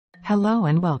Hello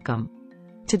and welcome.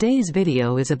 Today's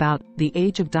video is about the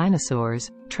Age of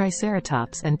Dinosaurs,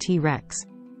 Triceratops and T-Rex.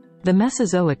 The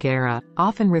Mesozoic Era,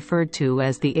 often referred to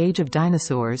as the Age of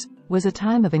Dinosaurs, was a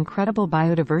time of incredible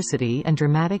biodiversity and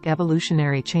dramatic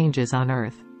evolutionary changes on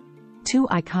Earth. Two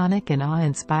iconic and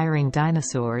awe-inspiring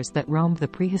dinosaurs that roamed the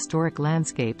prehistoric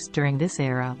landscapes during this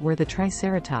era were the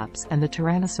Triceratops and the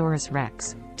Tyrannosaurus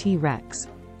Rex, T-Rex.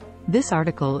 This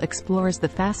article explores the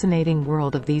fascinating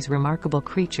world of these remarkable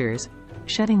creatures,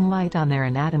 shedding light on their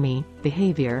anatomy,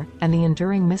 behavior, and the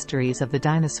enduring mysteries of the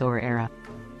dinosaur era.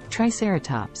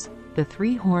 Triceratops, the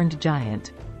three-horned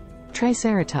giant.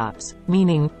 Triceratops,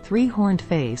 meaning three-horned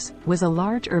face, was a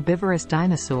large herbivorous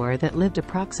dinosaur that lived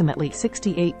approximately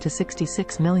 68 to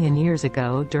 66 million years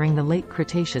ago during the Late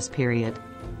Cretaceous period.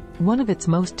 One of its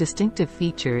most distinctive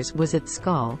features was its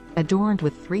skull, adorned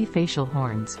with three facial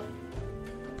horns.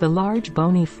 The large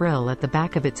bony frill at the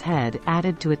back of its head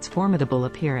added to its formidable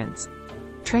appearance.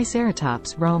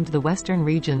 Triceratops roamed the western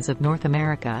regions of North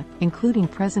America, including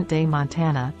present-day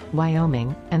Montana,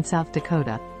 Wyoming, and South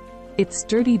Dakota. Its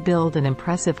sturdy build and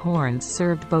impressive horns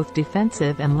served both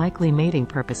defensive and likely mating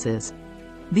purposes.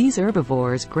 These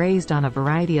herbivores grazed on a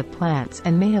variety of plants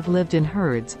and may have lived in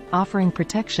herds, offering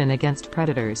protection against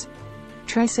predators.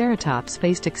 Triceratops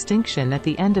faced extinction at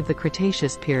the end of the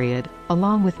Cretaceous period,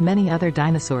 along with many other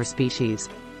dinosaur species.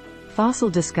 Fossil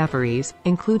discoveries,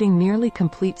 including nearly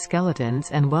complete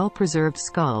skeletons and well-preserved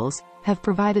skulls, have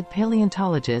provided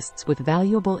paleontologists with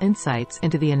valuable insights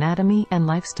into the anatomy and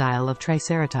lifestyle of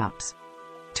Triceratops.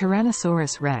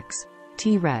 Tyrannosaurus Rex,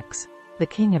 T-Rex, the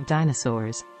king of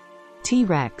dinosaurs.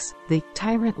 T-Rex, the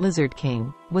tyrant lizard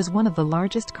king, was one of the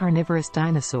largest carnivorous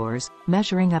dinosaurs,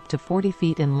 measuring up to 40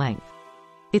 feet in length.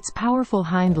 Its powerful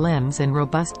hind limbs and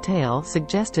robust tail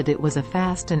suggested it was a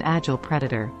fast and agile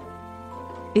predator.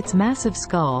 Its massive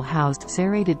skull housed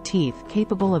serrated teeth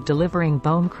capable of delivering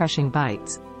bone-crushing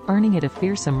bites, earning it a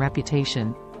fearsome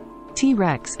reputation.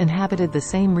 T-Rex inhabited the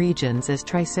same regions as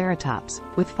Triceratops,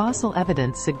 with fossil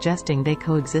evidence suggesting they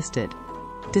coexisted.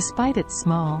 Despite its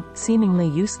small, seemingly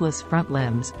useless front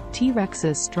limbs,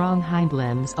 T-Rex's strong hind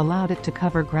limbs allowed it to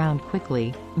cover ground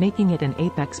quickly, making it an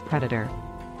apex predator.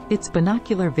 Its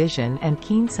binocular vision and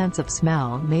keen sense of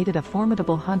smell made it a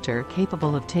formidable hunter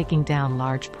capable of taking down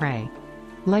large prey.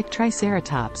 Like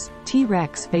Triceratops,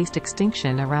 T-Rex faced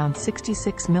extinction around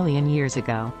 66 million years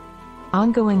ago.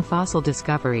 Ongoing fossil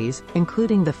discoveries,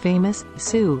 including the famous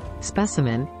Sioux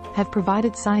specimen, have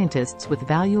provided scientists with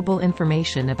valuable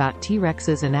information about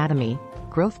T-Rex's anatomy,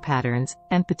 growth patterns,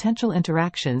 and potential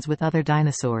interactions with other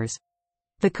dinosaurs.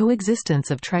 The coexistence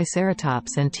of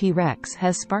Triceratops and T-Rex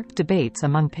has sparked debates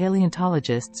among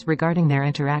paleontologists regarding their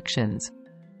interactions.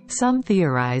 Some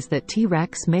theorize that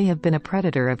T-Rex may have been a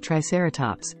predator of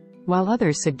Triceratops, while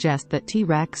others suggest that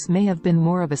T-Rex may have been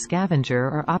more of a scavenger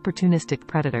or opportunistic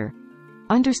predator.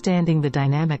 Understanding the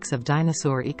dynamics of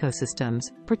dinosaur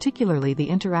ecosystems, particularly the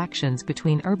interactions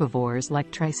between herbivores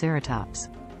like Triceratops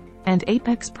and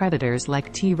apex predators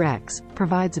like T-Rex,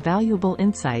 provides valuable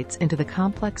insights into the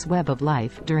complex web of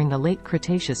life during the Late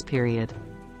Cretaceous period.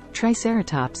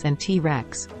 Triceratops and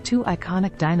T-Rex, two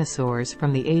iconic dinosaurs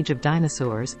from the Age of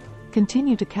Dinosaurs,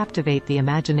 continue to captivate the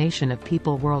imagination of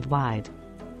people worldwide.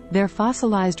 Their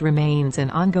fossilized remains and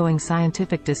ongoing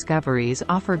scientific discoveries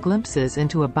offer glimpses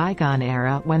into a bygone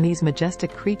era when these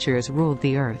majestic creatures ruled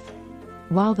the Earth.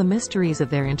 While the mysteries of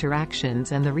their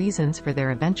interactions and the reasons for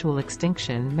their eventual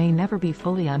extinction may never be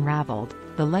fully unraveled,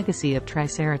 the legacy of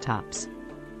Triceratops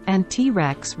and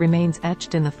T-Rex remains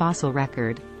etched in the fossil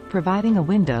record, providing a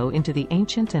window into the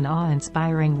ancient and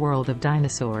awe-inspiring world of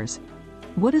dinosaurs.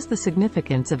 What is the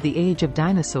significance of the Age of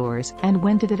Dinosaurs, and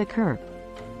when did it occur?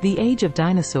 The Age of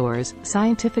Dinosaurs,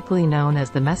 scientifically known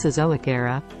as the Mesozoic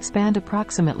Era, spanned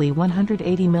approximately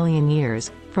 180 million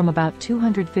years, from about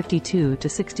 252 to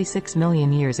 66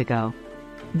 million years ago.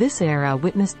 This era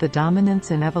witnessed the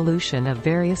dominance and evolution of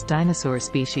various dinosaur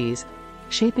species,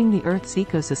 shaping the Earth's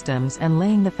ecosystems and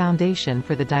laying the foundation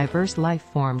for the diverse life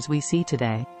forms we see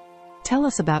today. Tell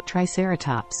us about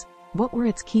Triceratops. What were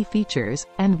its key features,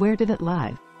 and where did it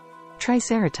live?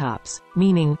 Triceratops,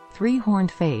 meaning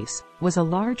three-horned face, was a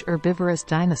large herbivorous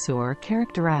dinosaur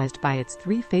characterized by its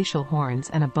three facial horns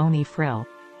and a bony frill.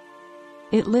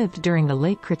 It lived during the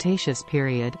Late Cretaceous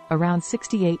period, around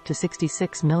 68 to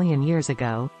 66 million years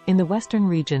ago, in the western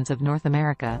regions of North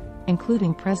America,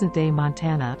 including present-day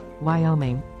Montana,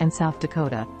 Wyoming, and South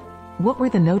Dakota. What were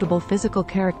the notable physical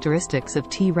characteristics of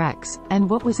T-Rex, and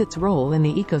what was its role in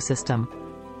the ecosystem?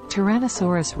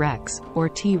 Tyrannosaurus Rex, or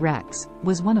T-Rex,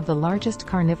 was one of the largest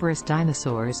carnivorous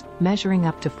dinosaurs, measuring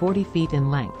up to 40 feet in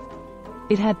length.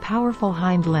 It had powerful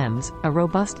hind limbs, a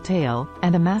robust tail,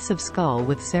 and a massive skull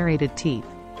with serrated teeth.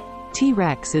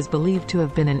 T-Rex is believed to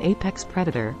have been an apex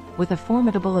predator, with a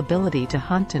formidable ability to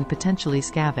hunt and potentially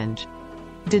scavenge.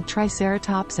 Did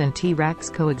Triceratops and T-Rex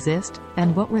coexist,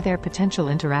 and what were their potential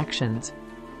interactions?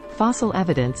 Fossil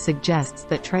evidence suggests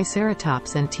that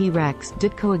Triceratops and T-Rex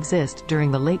did coexist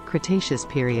during the Late Cretaceous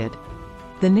period.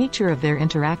 The nature of their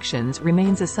interactions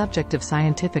remains a subject of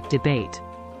scientific debate.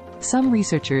 Some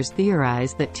researchers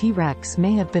theorize that T-Rex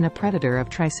may have been a predator of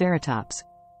Triceratops,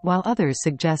 while others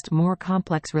suggest more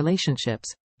complex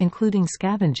relationships, including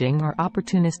scavenging or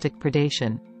opportunistic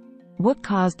predation. What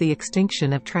caused the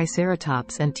extinction of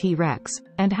Triceratops and T-Rex,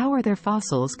 and how are their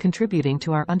fossils contributing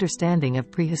to our understanding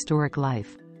of prehistoric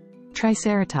life?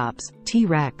 Triceratops,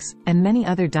 T-Rex, and many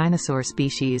other dinosaur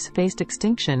species faced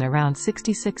extinction around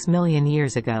 66 million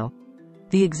years ago.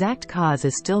 The exact cause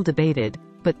is still debated,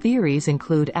 but theories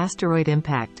include asteroid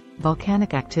impact,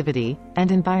 volcanic activity,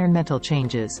 and environmental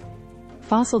changes.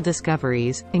 Fossil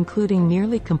discoveries, including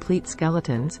nearly complete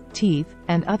skeletons, teeth,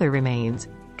 and other remains,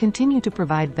 continue to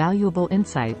provide valuable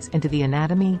insights into the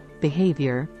anatomy,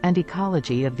 behavior, and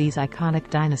ecology of these iconic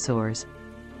dinosaurs.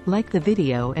 Like the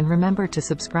video and remember to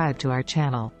subscribe to our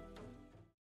channel.